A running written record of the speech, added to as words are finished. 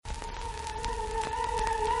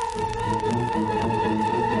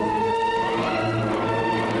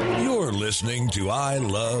listening to I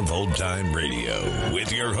Love Old Time Radio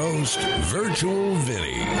with your host, Virtual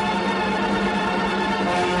Vinny.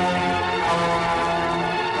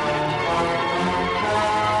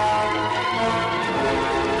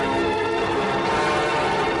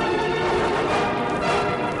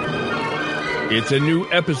 It's a new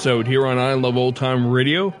episode here on I Love Old Time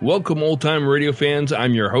Radio. Welcome, old time radio fans.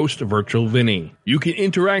 I'm your host, Virtual Vinny. You can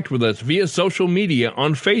interact with us via social media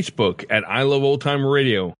on Facebook at I Love Old Time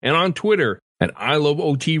Radio and on Twitter at I Love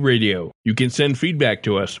OT Radio. You can send feedback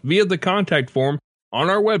to us via the contact form on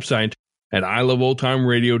our website at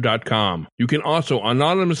iloveoldtimeradio.com. You can also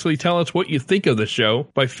anonymously tell us what you think of the show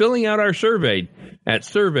by filling out our survey at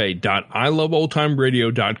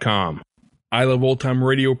survey.iloveoldtimeradio.com. I Love Old Time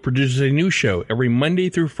Radio produces a new show every Monday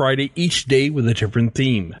through Friday, each day with a different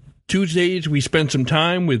theme. Tuesdays, we spend some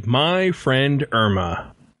time with my friend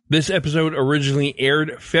Irma. This episode originally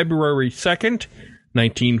aired February 2nd,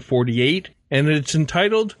 1948, and it's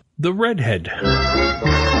entitled The Redhead.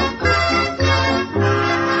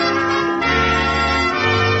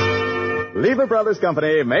 Lever Brothers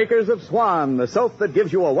Company, makers of Swan, the soap that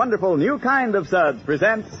gives you a wonderful new kind of suds,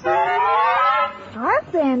 presents... Our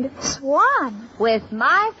friend Swan with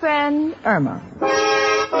my friend Irma.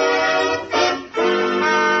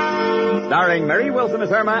 Starring Mary Wilson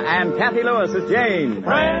as Irma and Kathy Lewis as Jane.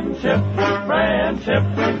 Friendship, friendship,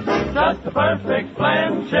 just a perfect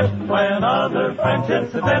friendship. When other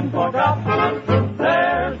friendships have been forgot,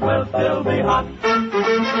 theirs will still be hot.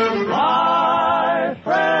 My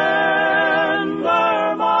friend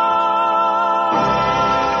Irma.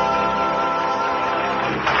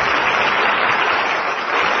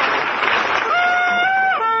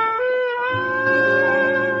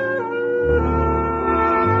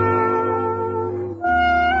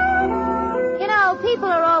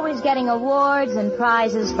 Getting awards and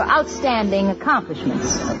prizes for outstanding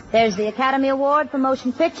accomplishments. There's the Academy Award for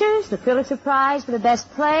Motion Pictures, the Pulitzer Prize for the Best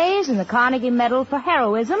Plays, and the Carnegie Medal for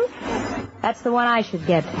Heroism. That's the one I should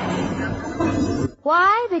get.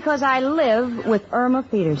 Why? Because I live with Irma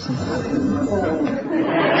Peterson.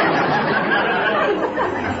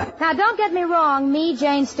 Now, don't get me wrong. Me,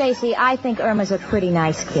 Jane Stacy, I think Irma's a pretty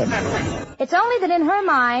nice kid. It's only that in her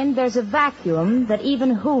mind, there's a vacuum that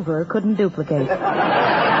even Hoover couldn't duplicate.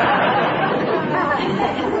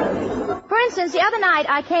 For instance, the other night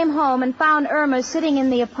I came home and found Irma sitting in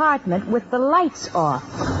the apartment with the lights off.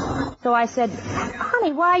 So I said,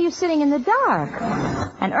 "Honey, why are you sitting in the dark?"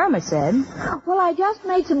 And Irma said, "Well, I just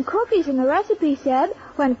made some cookies and the recipe said,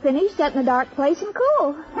 when finished, set in a dark place and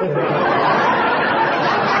cool."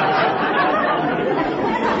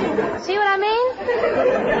 See what I mean?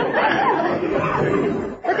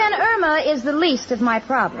 But then Irma is the least of my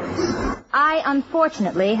problems. I,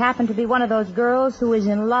 unfortunately, happen to be one of those girls who is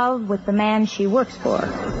in love with the man she works for.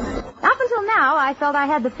 Up until now, I felt I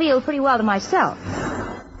had the field pretty well to myself.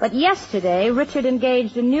 But yesterday, Richard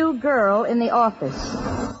engaged a new girl in the office,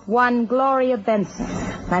 one Gloria Benson.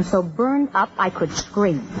 And I'm so burned up I could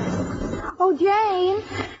scream. Oh, Jane.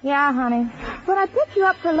 Yeah, honey? When I picked you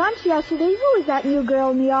up for lunch yesterday, who was that new girl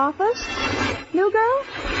in the office? New girl?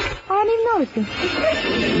 I hadn't even noticed her.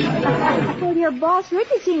 Well, your boss,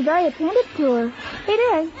 Richard, seemed very attentive to her. He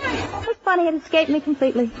did. It's funny, it escaped me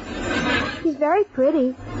completely. She's very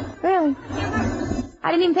pretty. Really?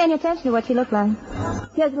 I didn't even pay any attention to what she looked like.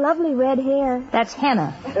 She has lovely red hair. That's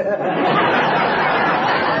henna.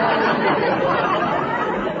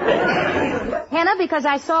 Henna, because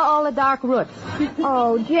I saw all the dark roots.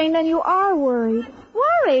 Oh, Jane, then you are worried.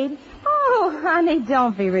 Worried? Oh, honey,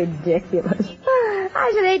 don't be ridiculous.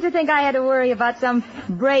 I should hate to think I had to worry about some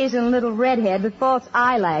brazen little redhead with false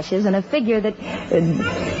eyelashes and a figure that...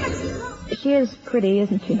 she is pretty,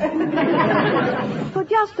 isn't she? Well,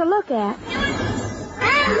 just to look at.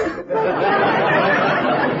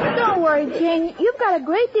 Don't worry, Jane. You've got a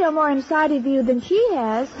great deal more inside of you than she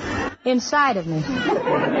has. Inside of me.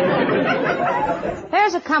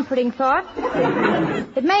 There's a comforting thought.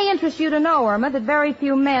 It may interest you to know, Irma, that very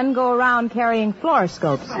few men go around carrying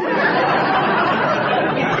fluoroscopes.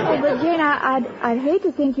 Oh, but Jane, I'd hate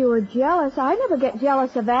to think you were jealous. I never get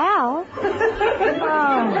jealous of Al. Oh.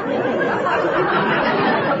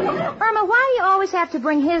 Irma, why do you always have to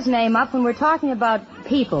bring his name up when we're talking about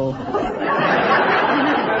people?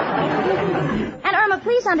 And Irma,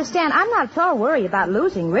 please understand, I'm not at all worried about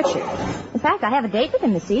losing Richard. In fact, I have a date with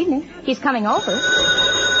him this evening. He's coming over.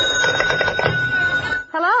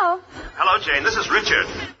 Hello? Hello, Jane. This is Richard.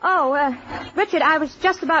 Oh, Richard, I was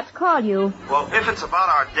just about to call you. Well, if it's about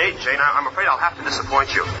our date, Jane, I'm afraid I'll have to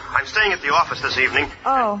disappoint you. I'm staying at the office this evening.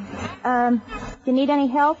 Oh, do you need any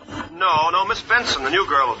help? No, Miss Benson, the new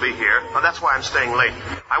girl, will be here. That's why I'm staying late.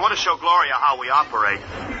 I want to show Gloria how we operate.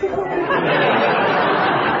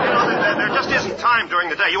 There just isn't time during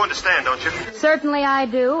the day. You understand, don't you? Certainly I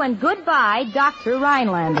do, and goodbye, Dr.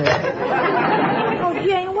 Rhinelander. Oh,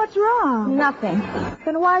 Jane, what's wrong? Nothing.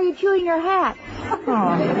 Then why are you chewing your hat?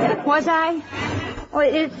 Oh, was I? Oh,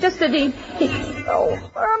 it's just that he... Oh,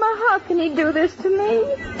 Irma, how can he do this to me?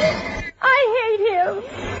 I hate him.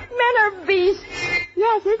 Men are beasts.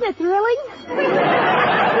 Yes, isn't it thrilling?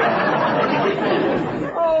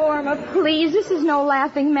 Oh, Irma, please, this is no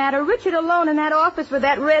laughing matter. Richard alone in that office with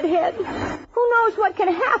that redhead. Who knows what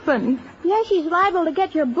can happen? Yes, she's liable to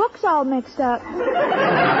get your books all mixed up.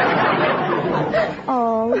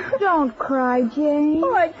 Oh, don't cry, Jane.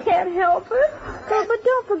 Oh, I can't help it. But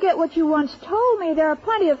don't forget what you once told me. There are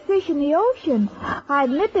plenty of fish in the ocean. I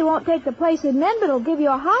admit they won't take the place of men, but it'll give you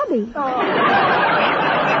a hobby.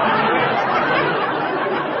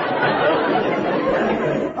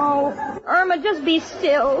 Oh, Irma, just be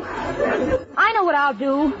still. I know what I'll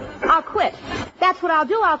do. I'll quit. That's what I'll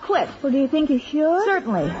do. I'll quit. Well, do you think you should?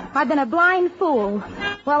 Certainly. I've been a blind fool.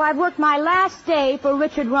 Well, I've worked my last day for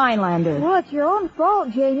Richard Rhinelander. Well, it's your own fault,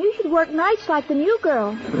 Jane. You should work nights like the new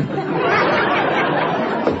girl.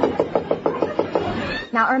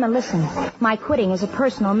 Now, Irma, listen. My quitting is a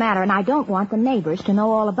personal matter, and I don't want the neighbors to know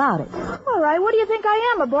all about it. All right, what do you think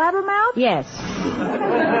I am, a blabbermouth? Yes.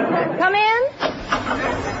 Come in.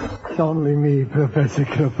 It's only me, Professor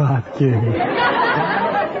Kropotkin.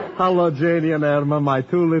 Hello, Janie and Irma, my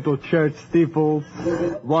two little church steeples.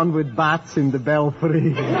 One with bats in the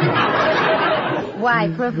belfry. Why,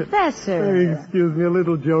 Professor. Excuse me, a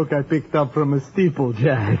little joke I picked up from a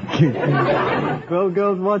steeplejack. Well,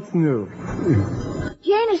 girls, what's new?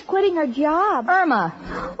 Jane is quitting her job. Irma.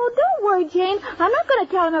 Oh, don't worry, Jane. I'm not going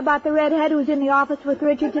to tell him about the redhead who's in the office with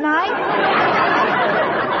Richard tonight.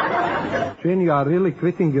 Jane, you are really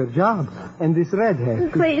quitting your job. And this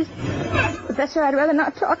redhead. Please. Professor, I'd rather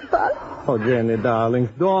not talk about it. Oh, Jenny, darling,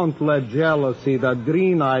 don't let jealousy, that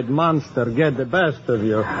green-eyed monster, get the best of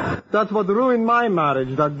you. That's what ruined my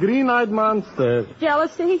marriage, that green-eyed monster.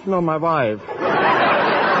 Jealousy? No, my wife.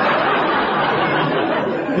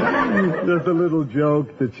 Just a little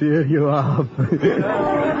joke to cheer you up.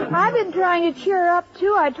 I've been trying to cheer her up,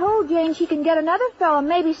 too. I told Jane she can get another fella,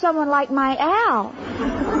 maybe someone like my Al.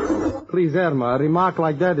 Please, Irma, a remark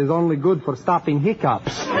like that is only good for stopping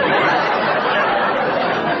hiccups.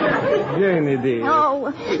 Janie, dear.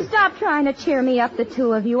 Oh, stop trying to cheer me up, the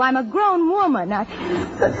two of you. I'm a grown woman.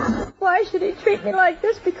 Why should he treat me like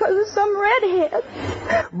this because of some redhead?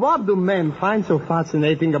 What do men find so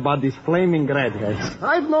fascinating about these flaming redheads?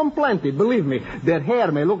 I've known plenty, believe me. Their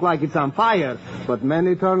hair may look like it's on fire, but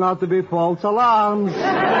many turn out to be false alarms.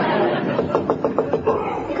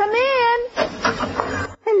 Come in.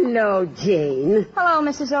 Hello, Jane. Hello,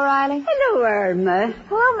 Mrs. O'Reilly. Hello, Irma.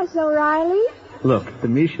 Hello, Miss O'Reilly. Look, to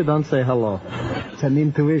me, she don't say hello. It's an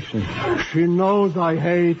intuition. She knows I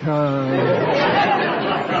hate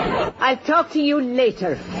her. I'll talk to you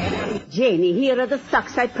later. Janie, here are the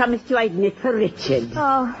socks I promised you I'd knit for Richard.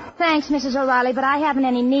 Oh, thanks, Mrs. O'Reilly, but I haven't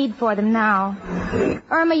any need for them now.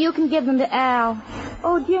 Irma, you can give them to Al.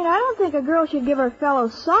 Oh, Jane, I don't think a girl should give her fellow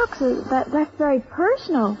socks. That's very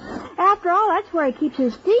personal. After all, that's where he keeps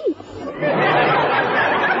his teeth.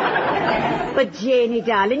 But, Janie,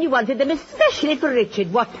 darling, you wanted them especially for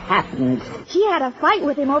Richard. What happened? She had a fight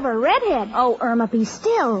with him over a redhead. Oh, Irma, be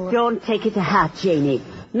still. Don't take it to heart, Janie.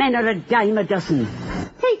 Men are a dime a dozen.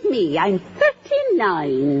 Take me. I'm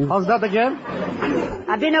 39. How's that again?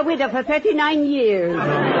 I've been a widow for 39 years.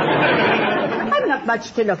 I'm not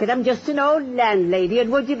much to look at. I'm just an old landlady,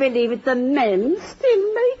 and would you believe it, the men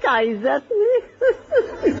still make eyes at me.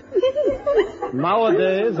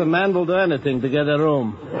 Nowadays, a man will do anything to get a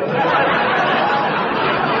room.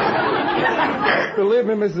 Believe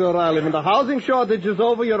me, Mrs. O'Reilly, when the housing shortage is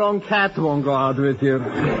over, your own cat won't go out with you.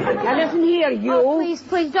 Now listen here, you. Oh,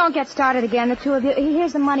 please, don't get started again, the two of you.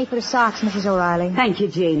 Here's the money for the socks, Mrs. O'Reilly. Thank you,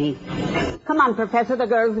 Janie. Come on, Professor, the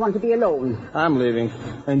girls want to be alone. I'm leaving.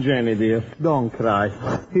 And Janie, dear, don't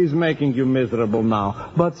cry. He's making you miserable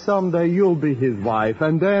now. But someday you'll be his wife,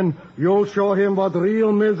 and then you'll show him what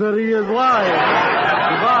real misery is like.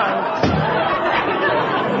 Goodbye.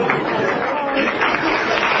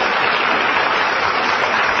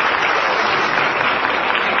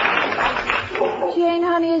 Jane,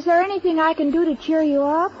 honey, is there anything I can do to cheer you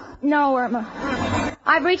up? No, Irma.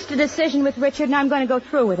 I've reached a decision with Richard, and I'm going to go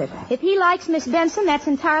through with it. If he likes Miss Benson, that's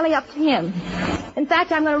entirely up to him. In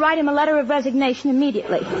fact, I'm going to write him a letter of resignation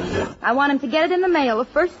immediately. I want him to get it in the mail the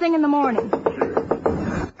first thing in the morning.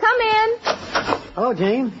 Come in. Hello,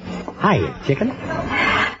 Jane. Hi, chicken.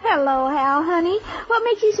 Hello, Hal, honey. What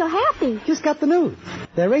makes you so happy? Just got the news.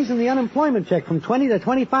 They're raising the unemployment check from $20 to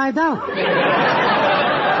 $25.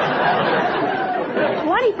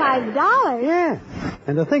 $25? Yeah.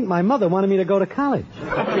 And to think my mother wanted me to go to college.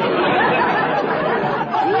 Yeah,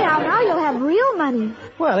 now you'll have real money.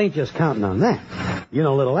 Well, ain't just counting on that. You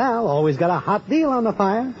know, little Al always got a hot deal on the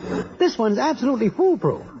fire. This one's absolutely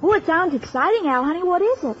foolproof. Oh, it sounds exciting, Al, honey. What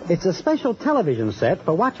is it? It's a special television set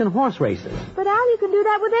for watching horse races. But, Al, you can do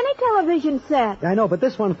that with any television set. I know, but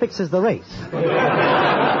this one fixes the race.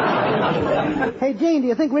 Hey, Jane, do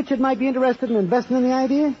you think Richard might be interested in investing in the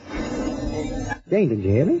idea? Jane, did you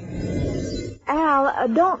hear me? Al,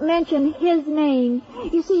 don't mention his name.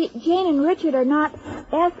 You see, Jane and Richard are not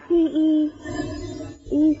S-P-E-E-C.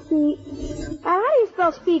 Al, how do you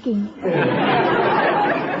spell speaking?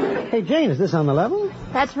 Hey, Jane, is this on the level?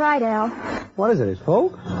 That's right, Al. What is it, his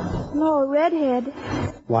folk? No, a redhead.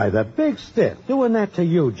 Why, the big stiff. Doing that to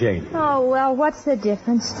you, Jane. Oh, well, what's the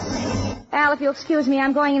difference? Al, if you'll excuse me,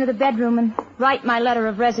 I'm going into the bedroom and write my letter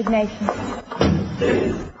of resignation.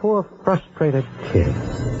 Poor, frustrated kid.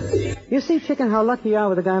 You see, Chicken, how lucky you are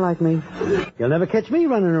with a guy like me? You'll never catch me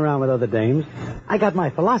running around with other dames. I got my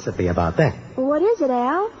philosophy about that. What is it,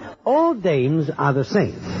 Al? All dames are the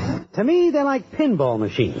same. To me, they're like pinball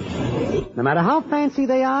machines. No matter how fancy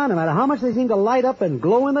they are, no matter how much they seem to light up and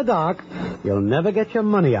glow in the dark, you'll never get your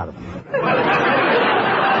money out of them.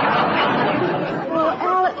 Well,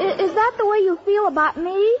 Al, is that the way you feel about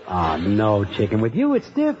me? Oh, no, Chicken. With you, it's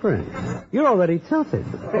different. You're already tilted.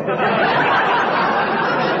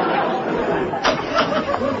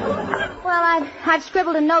 Well, I've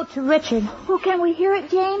scribbled a note to Richard. Well, can we hear it,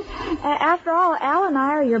 Jane? After all, Al and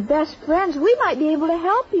I are your best friends. We might be able to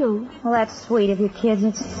help you. Well, that's sweet of you kids.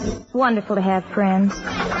 It's wonderful to have friends.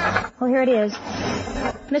 Well, here it is.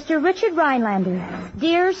 Mr. Richard Rhinelander.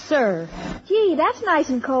 Dear Sir. Gee, that's nice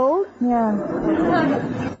and cold.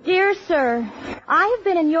 Yeah. Dear Sir, I have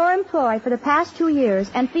been in your employ for the past 2 years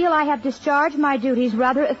and feel I have discharged my duties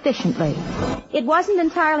rather efficiently. It wasn't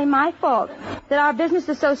entirely my fault that our business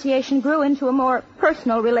association grew into a more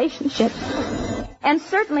personal relationship. And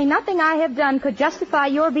certainly nothing I have done could justify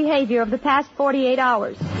your behavior of the past 48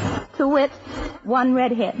 hours. To wit, one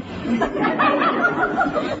redhead.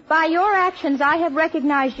 By your actions, I have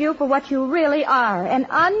recognized you for what you really are, an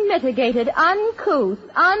unmitigated, uncouth,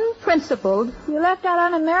 unprincipled... You left out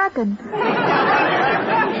un-American.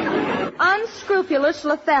 ...unscrupulous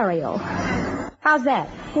Lothario. How's that?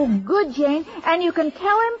 Oh, good, Jane. And you can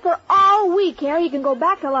tell him for all we care he can go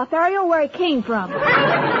back to Lothario where he came from.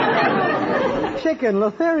 Chicken,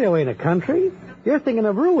 Lothario ain't a country. You're thinking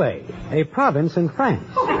of Rouen, a province in France.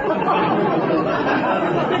 Oh,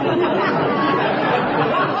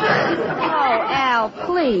 Al,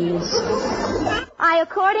 please. I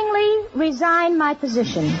accordingly resign my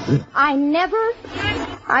position. I never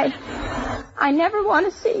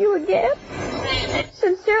want to see you again.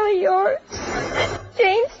 Sincerely yours,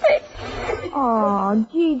 Jane Stacy. Oh,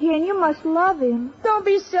 gee, Jane, you must love him. Don't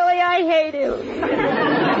be silly. I hate him.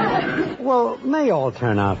 Well, may all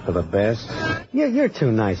turn out for the best. You're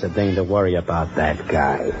too nice a dame to worry about that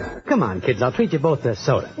guy. Come on, kids. I'll treat you both to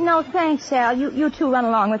soda. No, thanks, Al. You two run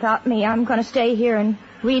along without me. I'm going to stay here and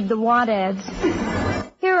read the want ads.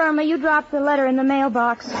 Here, Irma, you drop the letter in the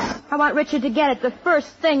mailbox. I want Richard to get it the first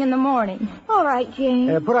thing in the morning. All right,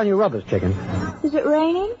 Jane. Put on your rubbers, Chicken. Is it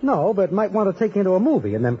raining? No, but might want to take you into a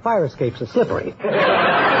movie, and them fire escapes are slippery. See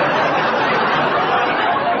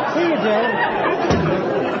you, Jane.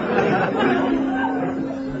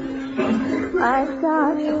 I've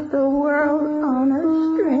got the world on a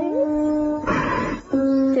string,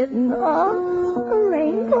 sitting on a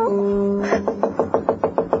rainbow.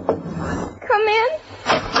 Come in.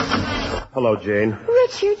 Hello, Jane.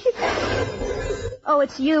 Richard, Oh,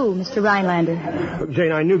 it's you, Mr. Rhinelander.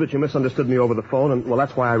 Jane, I knew that you misunderstood me over the phone, and, well,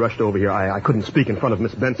 that's why I rushed over here. I couldn't speak in front of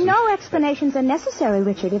Miss Benson. No explanations are necessary,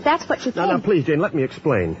 Richard, if that's what you think. Now, please, Jane, let me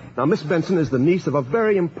explain. Now, Miss Benson is the niece of a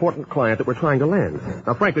very important client that we're trying to land.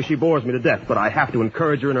 Now, frankly, she bores me to death, but I have to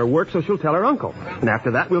encourage her in her work, so she'll tell her uncle. And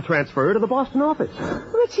after that, we'll transfer her to the Boston office.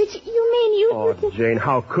 Richard, you mean you... Oh, Jane,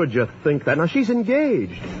 how could you think that? Now, she's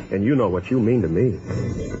engaged, and you know what you mean to me.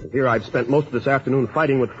 Here I've spent most of this afternoon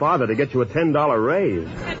fighting with Father to get you a $10 raise.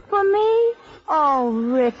 For me? Oh,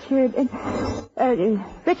 Richard.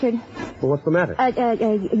 Richard. Well, what's the matter?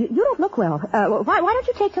 You don't look well. Why don't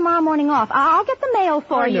you take tomorrow morning off? I'll get the mail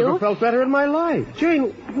for you. I never felt better in my life.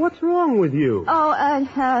 Jane, what's wrong with you? Oh,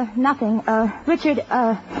 nothing. Richard,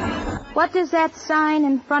 What does that sign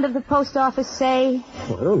in front of the post office say?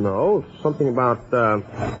 Well, I don't know. Something about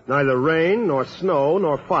neither rain nor snow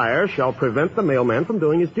nor fire shall prevent the mailman from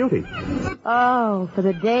doing his duty. Oh, for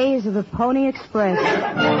the days of the Pony Express.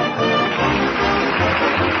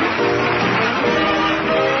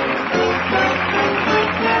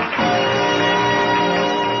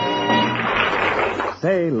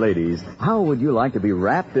 Say, ladies, how would you like to be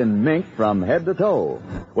wrapped in mink from head to toe?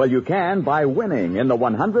 Well, you can by winning in the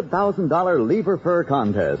 $100,000 Lever Fur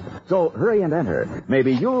contest. So hurry and enter.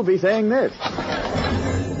 Maybe you'll be saying this.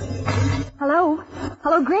 Hello?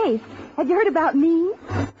 Hello, Grace. Have you heard about me?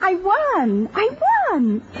 I won!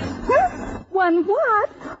 Huh? Won what?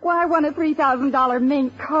 Well, I won a $3,000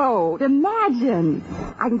 mink coat. Imagine.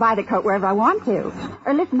 I can buy the coat wherever I want to.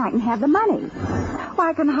 Or listen, I can have the money. Well,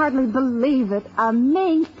 I can hardly believe it. A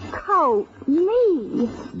mink coat. Me.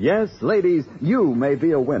 Yes, ladies, you may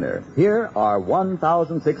be a winner. Here are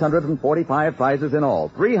 1,645 prizes in all.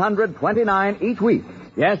 329 each week.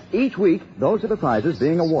 Yes, each week, those are the prizes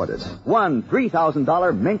being awarded. 1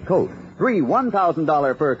 $3,000 mink coat. 3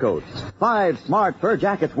 $1,000 fur coats. 5 smart fur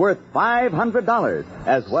jackets worth $500,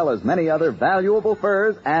 as well as many other valuable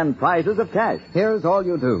furs and prizes of cash. Here's all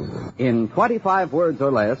you do. In 25 words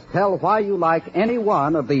or less, tell why you like any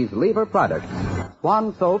one of these Lever products.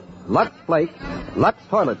 Swan Soap, Lux Flakes, Lux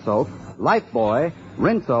Toilet Soap, Lifebuoy,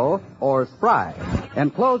 Rinso, or Spry.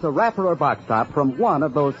 Enclose a wrapper or box top from one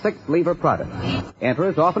of those 6 Lever products. Enter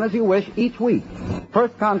as often as you wish each week.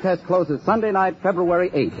 First contest closes Sunday night, February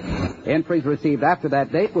 8th. Entries received after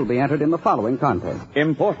that date will be entered in the following contest.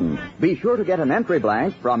 Important. Be sure to get an entry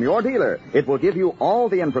blank from your dealer. It will give you all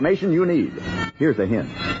the information you need. Here's a hint.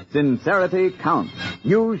 Sincerity counts.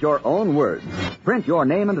 Use your own words. Print your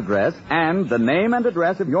name and address and the name and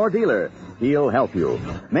address of your dealer. He'll help you.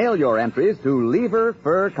 Mail your entries to Lever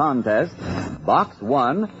Fur Contest, Box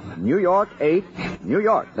 1, New York 8, New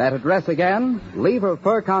York. That address again, Lever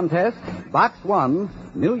Fur Contest, Box 1,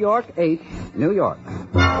 New York 8, New York.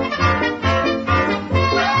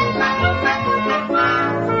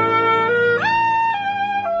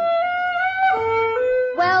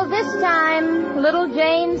 Well, this time, little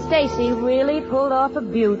Jane Stacy really pulled off a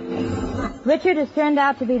beaut. Richard has turned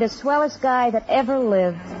out to be the swellest guy that ever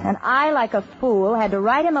lived. And I, like a fool, had to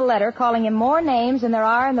write him a letter calling him more names than there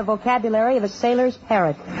are in the vocabulary of a sailor's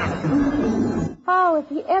parrot. Oh, if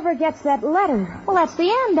he ever gets that letter. Well, that's the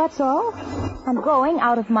end, that's all. I'm going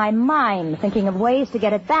out of my mind thinking of ways to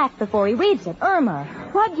get it back before he reads it. Irma.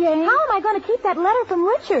 What, Jane? How am I going to keep that letter from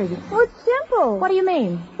Richard? Well, it's simple. What do you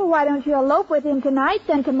mean? Well, why don't you elope with him tonight?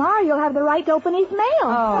 Then tomorrow you'll have the right to open his mail.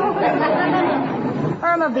 Oh.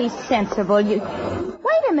 Irma, be sensible. Wait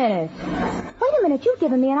a minute. You've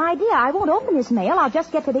given me an idea. I won't open his mail. I'll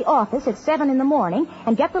just get to the office at 7 in the morning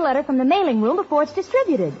and get the letter from the mailing room before it's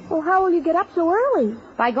distributed. Well, how will you get up so early?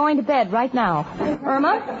 By going to bed right now.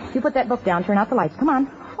 Irma, you put that book down. Turn out the lights. Come on.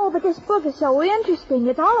 Oh, but this book is so interesting.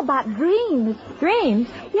 It's all about dreams. Dreams?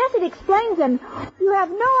 Yes, it explains them. You have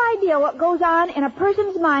no idea what goes on in a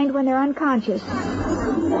person's mind when they're unconscious.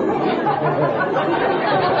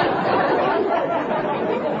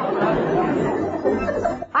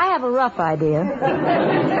 I have a rough idea.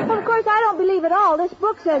 Well, of course, I don't believe it all. This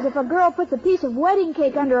book says if a girl puts a piece of wedding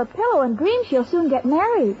cake under a pillow and dreams, she'll soon get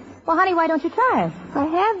married. Well, honey, why don't you try it? I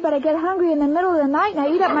have, but I get hungry in the middle of the night and I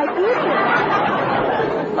eat up my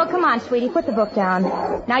future. Well, come on, sweetie, put the book down.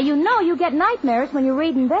 Now, you know you get nightmares when you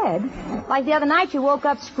read in bed. Like the other night, you woke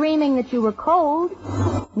up screaming that you were cold.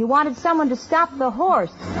 You wanted someone to stop the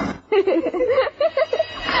horse.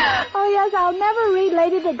 Oh, yes, I'll never read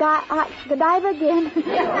Lady Godiva again.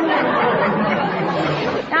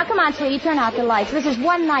 Now, come on, sweetie, turn out the lights. This is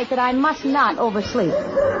one night that I must not oversleep.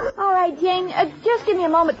 All right, Jane, just give me a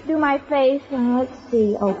moment to do my face. Let's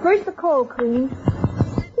see. Oh, first the cold cream.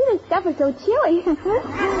 See, this stuff is so chilly.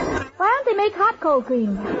 Why don't they make hot cold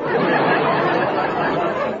cream?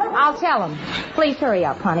 I'll tell them. Please hurry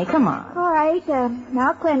up, honey. Come on. All right,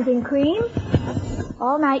 now cleansing cream,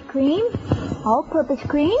 all-night cream, all-purpose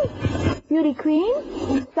cream, beauty cream,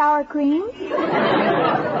 sour cream.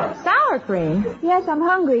 Sour cream? Yes, I'm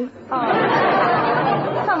hungry.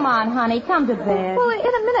 Oh. Come on, honey. Come to bed. Well, in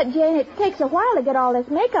a minute, Jane. It takes a while to get all this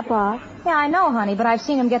makeup off. Yeah, I know, honey, but I've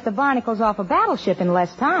seen him get the barnacles off a battleship in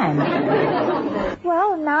less time.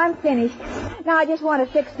 Well, now I'm finished. Now I just want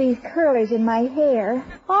to fix these curlers in my hair.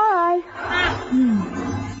 All right.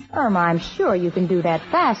 Irma, I'm sure you can do that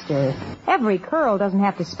faster. Every curl doesn't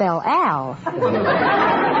have to spell Al. Well,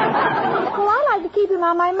 I like to keep him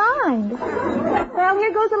on my mind. Well,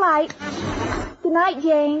 here goes the light. Good night,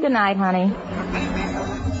 Jane. Good night, honey.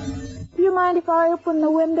 Do you mind if I open the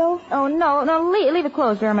window? Oh, no, leave it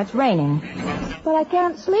closed, Irma. It's raining. But I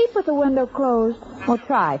can't sleep with the window closed. Well,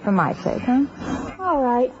 try, for my sake, huh? All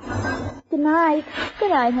right. Good night. Good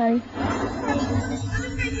night, honey.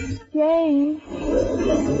 Jane.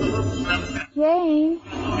 Jane.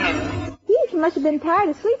 Gee, she must have been tired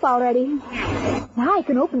of sleep already. Now I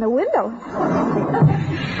can open the window.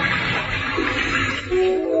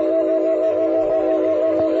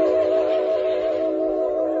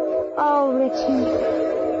 Oh,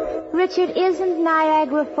 Richard. Richard, isn't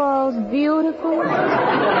Niagara Falls beautiful?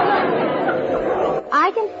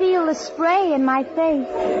 I can feel the spray in my face.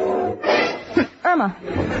 Irma,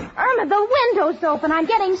 the window's open. I'm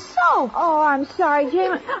getting soaked. Oh, I'm sorry,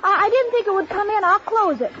 Jane. I didn't think it would come in. I'll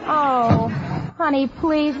close it. Oh, honey,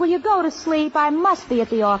 please, will you go to sleep? I must be at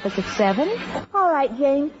the office at 7. All right,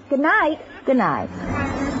 Jane. Good night. Good night.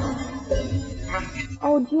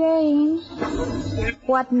 Oh, Jane.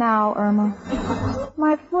 What now, Irma?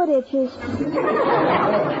 My foot itches.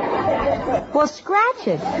 Well, scratch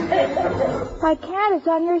it. I can't. It's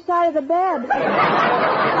on your side of the bed.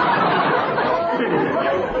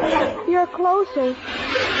 You're closer.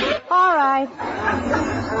 All right.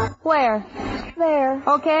 Where? There.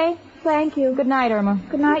 Okay. Thank you. Good night, Irma.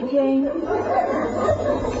 Good night, Jane.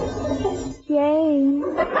 Jane.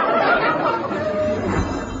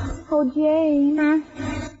 Oh, Jane. Huh?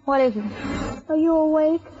 What is it? Are you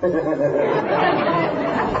awake?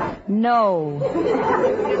 No.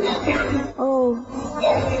 Oh.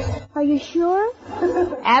 Are you sure?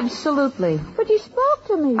 Absolutely. But you spoke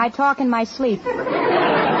to me. I talk in my sleep.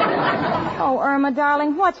 Oh, Irma,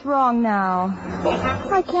 darling, what's wrong now?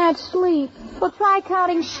 I can't sleep. Well, try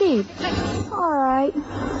counting sheep. All right.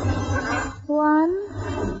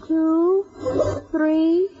 1, 2,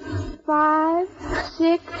 3, 5,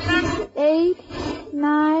 6, 8,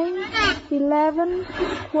 9, 11,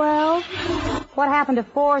 12. What happened to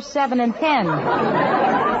 4, 7, and 10?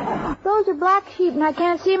 Those are black sheep, and I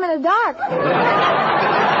can't see them in the dark.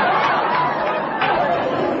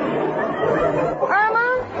 Irma,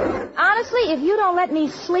 honestly, if you don't let me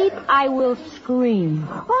sleep, I will scream.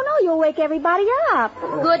 Oh, no, you'll wake everybody up.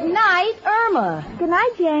 Good night, Irma. Good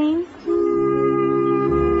night, Jane.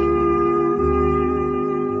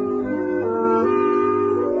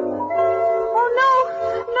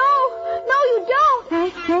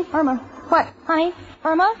 Irma. What, honey?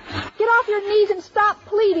 Irma? Get off your knees and stop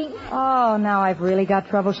pleading. Oh, now I've really got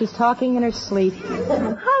trouble. She's talking in her sleep.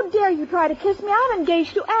 How dare you try to kiss me? I'm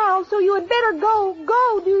engaged to Al, so you had better go.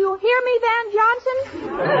 Go. Do you hear me, Van Johnson?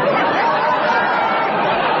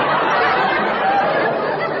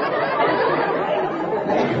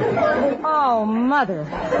 Oh, Mother.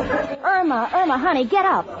 Irma, honey, get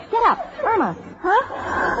up. Get up. Irma. Huh?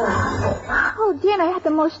 Oh, Jen, I had the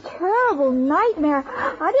most terrible nightmare.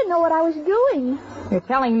 I didn't know what I was doing. You're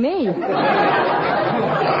telling me.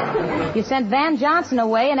 You sent Van Johnson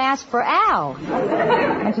away and asked for Al.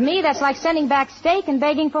 And to me, that's like sending back steak and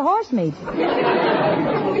begging for horse meat.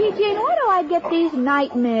 Gee, Jane, why do I get these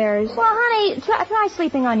nightmares? Well, honey, try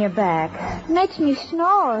sleeping on your back. It makes me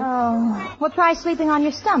snore. Oh. Well, try sleeping on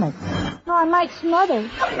your stomach. No, I might smother.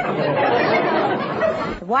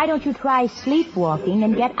 Why don't you try sleepwalking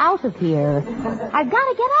and get out of here? I've got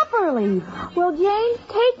to get up early. Well, Jane,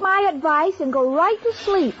 take my advice and go right to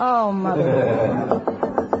sleep. Oh, Mother.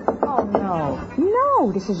 Oh, no.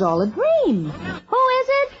 No, this is all a dream. Who is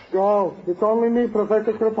it? Oh, it's only me,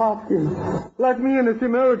 Professor Kropotkin. Let me in, it's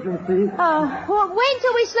emergency. Well, wait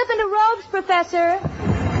until we slip into robes, Professor.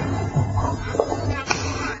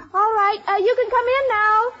 All right, you can come in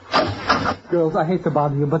now. Girls, I hate to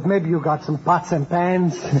bother you, but maybe you got some pots and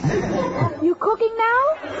pans. You cooking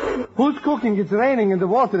now? Who's cooking? It's raining and the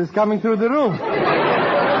water is coming through the roof.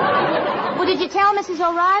 Well, did you tell Mrs.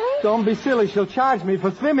 O'Reilly? Don't be silly. She'll charge me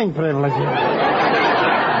for swimming privileges.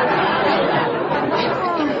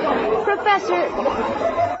 Professor,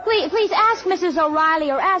 please ask Mrs.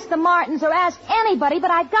 O'Reilly or ask the Martins or ask anybody,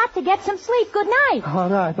 but I've got to get some sleep. Good night. All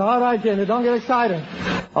right, Jenny. Don't get excited.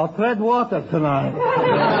 I'll tread water tonight.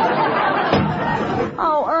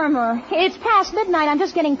 Oh, Irma, it's past midnight. I'm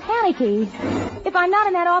just getting panicky. If I'm not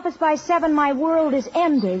in that office by 7, my world is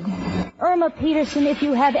ended. Irma Peterson, if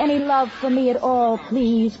you have any love for me at all,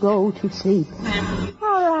 please go to sleep.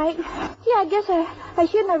 All right. Gee, I guess I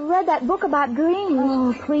shouldn't have read that book about dreams.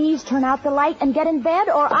 Oh, please turn out the light and get in bed,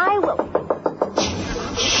 or I will...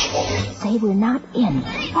 Say we're not in.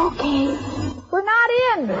 Okay. We're not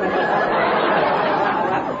in.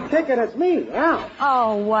 Ticket, it's me, Al.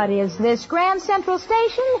 Oh, what is this, Grand Central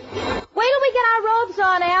Station? Wait till we get our robes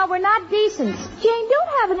on, Al. We're not decent. Jane, don't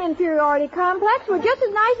have an inferiority complex. We're just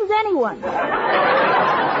as nice as anyone.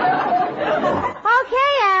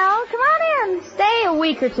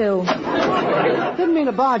 week or two. Didn't mean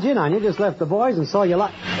to barge in on you. Just left the boys and saw you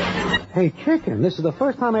Hey, Chicken, this is the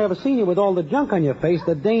first time I ever seen you with all the junk on your face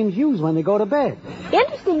that dames use when they go to bed.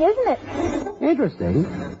 Interesting, isn't it? Interesting?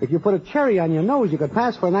 If you put a cherry on your nose, you could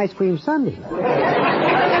pass for an ice cream sundae.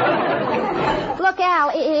 Look,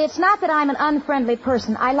 Al, it's not that I'm an unfriendly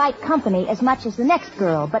person. I like company as much as the next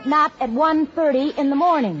girl, but not at 1:30 in the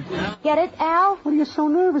morning. Get it, Al? What are you so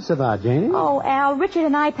nervous about, Janie? Oh, Al, Richard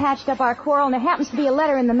and I patched up our quarrel, and there happens to be a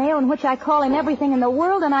letter in the mail in which I call him everything in the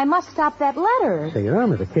world, and I must stop that letter. Say,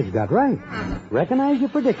 Irma, the kid's got right. Recognize your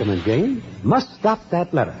predicament, Jane. Must stop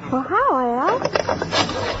that letter. Well, how, Al?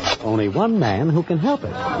 Only one man who can help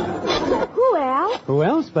it. Who, Al? Who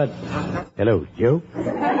else but... Hello, Joe.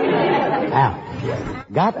 Al,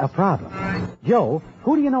 got a problem. Joe,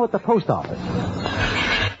 who do you know at the post office?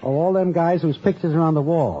 Oh, all them guys whose pictures are on the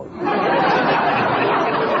wall.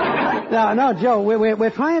 No, Joe,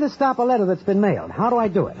 we're trying to stop a letter that's been mailed. How do I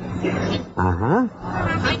do it?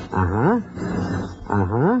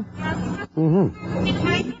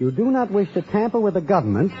 You do not wish to tamper with the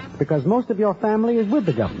government because most of your family is with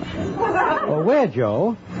the government. Well, where,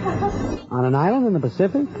 Joe? On an island in the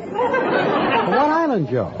Pacific? What island,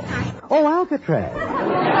 Joe? Oh, Alcatraz.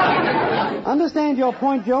 Understand your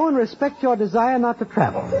point, Joe, and respect your desire not to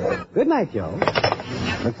travel. Good night, Joe.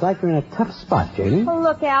 Looks like you're in a tough spot, Janie. Oh,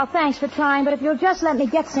 look, Al, thanks for trying, but if you'll just let me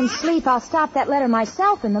get some sleep, I'll stop that letter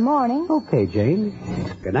myself in the morning. Okay, Jane.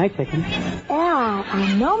 Good night, Chicken. Al,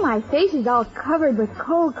 I know my face is all covered with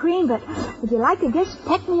cold cream, but would you like to just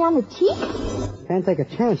peck me on the cheek? Can't take a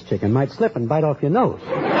chance, Chicken. Might slip and bite off your nose.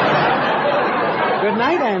 Good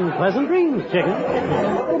night and pleasant dreams, Chicken.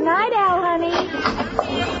 Good night, Al, honey.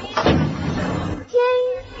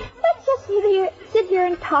 Jane, let's just sit here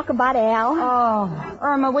and talk about Al. Oh,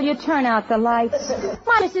 Irma, will you turn out the lights?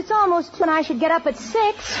 Honest, it's almost 2 and I should get up at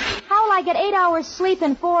 6. How will I get 8 hours sleep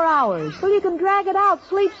in 4 hours? Well, you can drag it out.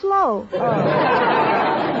 Sleep slow.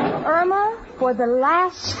 Irma, for the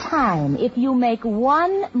last time, if you make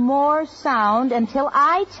one more sound until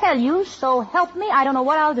I tell you, so help me, I don't know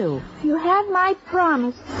what I'll do. You have my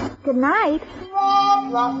promise. Good night.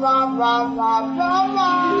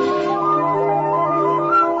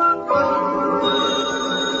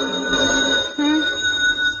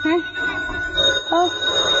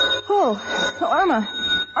 Oh,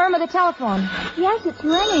 Irma, the telephone. Yes, it's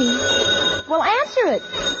ringing. Well, answer it.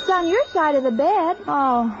 It's on your side of the bed.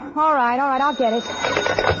 Oh, all right, I'll get it.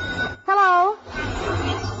 Hello?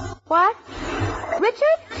 What?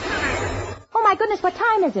 Richard? Oh, my goodness, what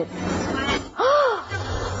time is it?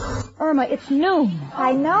 Irma, it's noon.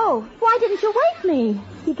 I know. Why didn't you wake me?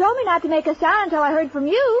 You told me not to make a sound until I heard from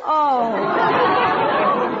you.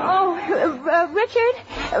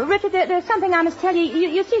 Richard, there's something I must tell you.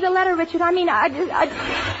 You see the letter, Richard? I mean,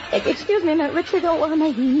 excuse me a minute, Richard. Oh, Irma,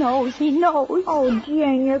 he knows. Oh,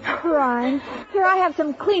 Jane, you're crying. Here, I have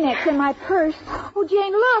some Kleenex in my purse. Oh,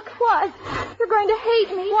 Jane, look. What? You're going to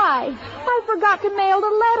hate me. Why? I forgot to mail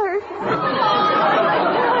the letter.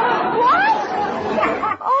 What?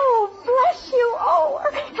 Oh, bless you. Oh,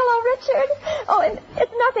 hello, Richard. Oh,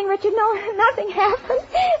 it's nothing, Richard. No, nothing happened.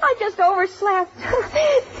 I just overslept.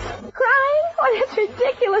 Crying? Oh, that's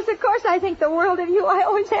ridiculous. Of course I think the world of you. I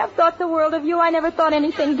always have thought the world of you. I never thought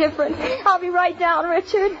anything different. I'll be right down,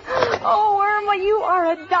 Richard. Oh, Irma, you are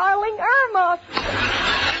a darling, Irma.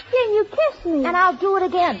 Jane, you kissed me. And I'll do it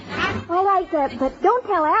again. I like that, but don't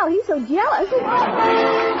tell Al. He's so jealous.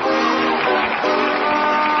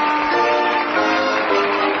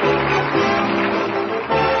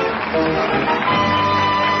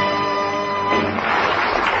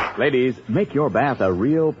 Ladies, make your bath a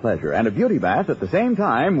real pleasure and a beauty bath at the same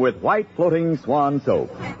time with white floating Swan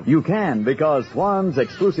soap. You can because Swan's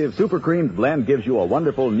exclusive super creamed blend gives you a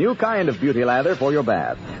wonderful new kind of beauty lather for your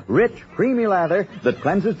bath. Rich, creamy lather that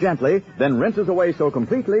cleanses gently, then rinses away so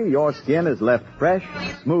completely your skin is left fresh,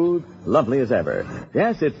 smooth, lovely as ever.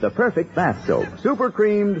 Yes, it's the perfect bath soap. Super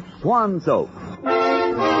creamed Swan soap.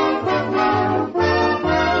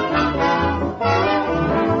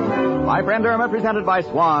 My Friend Irma, presented by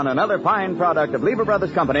Swan, another fine product of Lever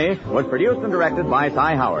Brothers Company, was produced and directed by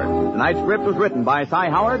Cy Howard. Tonight's script was written by Cy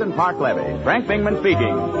Howard and Park Levy. Frank Bingman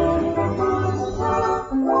speaking.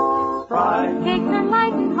 Fry. Cakes are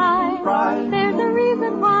light and high. Fry. There's a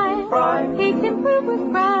reason why. Fry. Cakes improve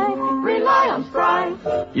with Fry. Rely on Spry.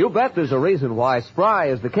 You bet there's a reason why Spry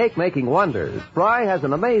is the cake-making wonder. Spry has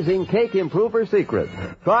an amazing cake improver secret.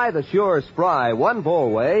 Try the sure Spry one-bowl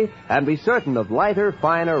way and be certain of lighter,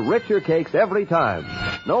 finer, richer cakes every time.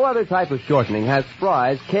 No other type of shortening has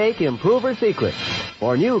Spry's cake improver secret.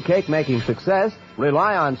 For new cake-making success,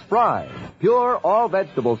 Rely on Spry. Pure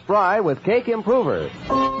all-vegetable Spry with Cake Improver.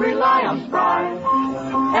 Rely on Spry.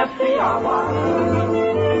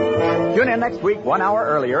 F-B-R-Y. Tune in next week 1 hour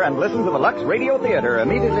earlier and listen to the Lux Radio Theater,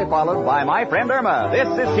 immediately followed by My Friend Irma. This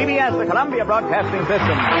is CBS, the Columbia Broadcasting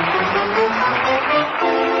System.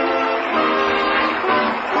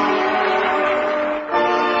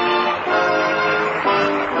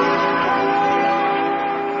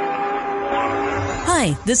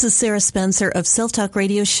 Hi, this is Sarah Spencer of Self Talk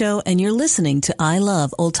Radio Show, and you're listening to I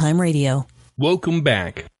Love Old Time Radio. Welcome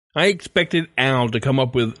back. I expected Al to come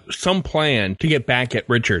up with some plan to get back at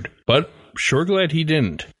Richard, but sure glad he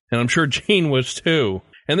didn't. And I'm sure Jane was too.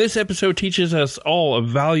 And this episode teaches us all a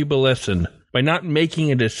valuable lesson by not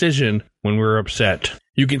making a decision when we're upset.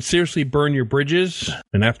 You can seriously burn your bridges,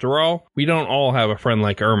 and after all, we don't all have a friend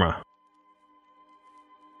like Irma.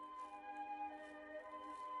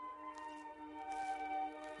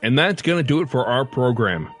 And that's going to do it for our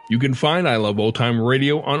program. You can find I Love Old Time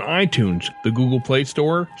Radio on iTunes, the Google Play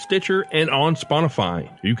Store, Stitcher, and on Spotify.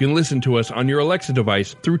 You can listen to us on your Alexa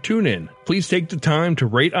device through TuneIn. Please take the time to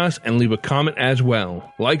rate us and leave a comment as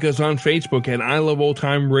well. Like us on Facebook at I Love Old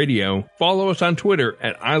Time Radio. Follow us on Twitter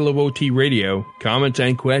at I Love OT Radio. Comments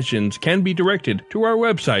and questions can be directed to our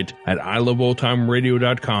website at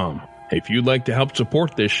iloveoldtimeradio.com. If you'd like to help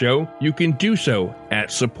support this show, you can do so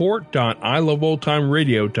at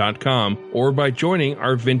support.iloveoldtimeradio.com or by joining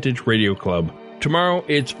our Vintage Radio Club. Tomorrow,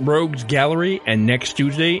 it's Rogues Gallery, and next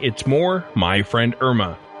Tuesday, it's more My Friend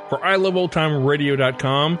Irma. For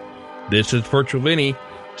iloveoldtimeradio.com, this is Virtual Vinny,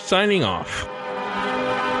 signing off.